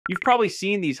You've probably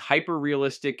seen these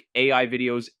hyper-realistic AI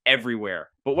videos everywhere.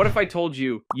 But what if I told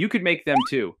you you could make them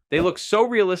too? They look so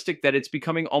realistic that it's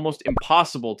becoming almost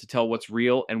impossible to tell what's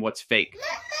real and what's fake.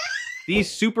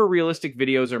 These super realistic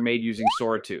videos are made using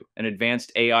Sora 2, an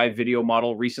advanced AI video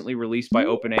model recently released by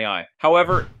OpenAI.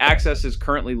 However, access is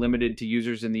currently limited to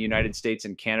users in the United States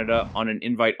and Canada on an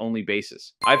invite-only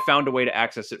basis. I've found a way to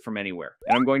access it from anywhere,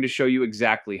 and I'm going to show you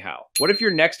exactly how. What if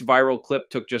your next viral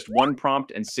clip took just one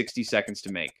prompt and 60 seconds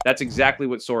to make? That's exactly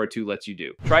what Sora 2 lets you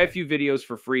do. Try a few videos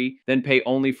for free, then pay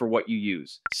only for what you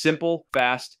use. Simple,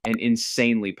 fast, and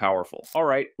insanely powerful.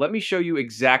 Alright, let me show you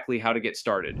exactly how to get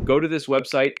started. Go to this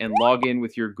website and log in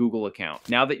with your Google account.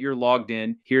 Now that you're logged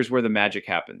in, here's where the magic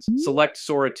happens. Select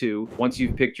Sora 2. Once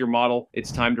you've picked your model,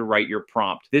 it's time to write your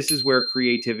prompt. This is where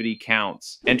creativity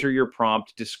counts. Enter your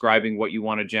prompt describing what you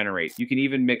want to generate. You can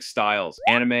even mix styles: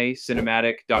 anime,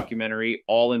 cinematic, documentary,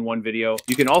 all in one video.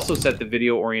 You can also set the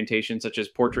video orientation such as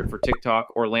portrait for TikTok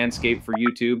or landscape for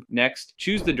YouTube. Next,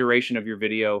 choose the duration of your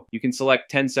video. You can select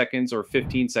 10 seconds or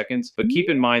 15 seconds, but keep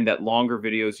in mind that longer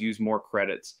videos use more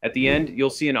credits. At the end, you'll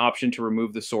see an option to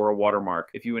remove the Sora watermark.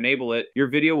 If you enable it, your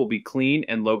video will be clean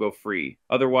and logo free.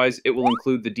 Otherwise, it will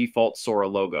include the default Sora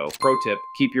logo. Pro tip,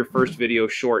 keep your first video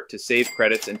short to save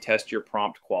credits and test your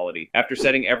prompt quality. After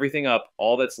setting everything up,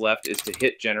 all that's left is to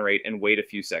hit generate and wait a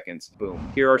few seconds.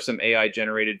 Boom. Here are some AI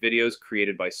generated videos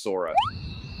created by Sora.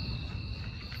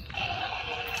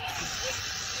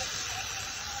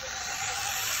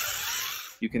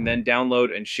 You can then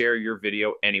download and share your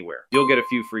video anywhere. You'll get a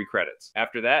few free credits.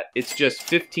 After that, it's just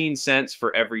 15 cents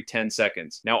for every 10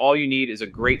 seconds. Now all you need is a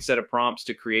great set of prompts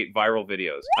to create viral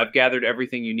videos. I've gathered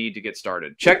everything you need to get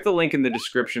started. Check the link in the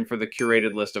description for the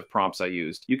curated list of prompts I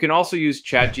used. You can also use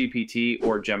ChatGPT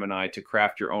or Gemini to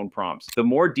craft your own prompts. The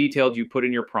more detailed you put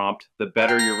in your prompt, the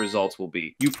better your results will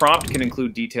be. Your prompt can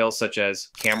include details such as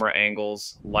camera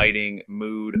angles, lighting,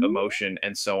 mood, emotion,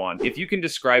 and so on. If you can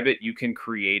describe it, you can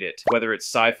create it. Whether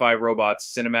it's sci-fi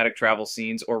robots, cinematic travel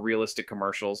scenes, or realistic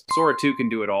commercials, Sora 2 can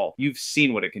do it all. You've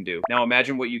seen what it can do. Now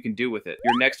imagine what you can do with it.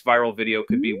 Your next viral video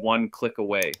could be one click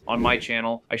away. On my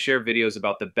channel, I share videos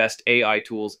about the best AI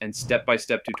tools and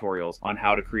step-by-step tutorials on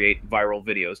how to create viral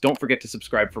videos. Don't forget to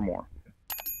subscribe for more.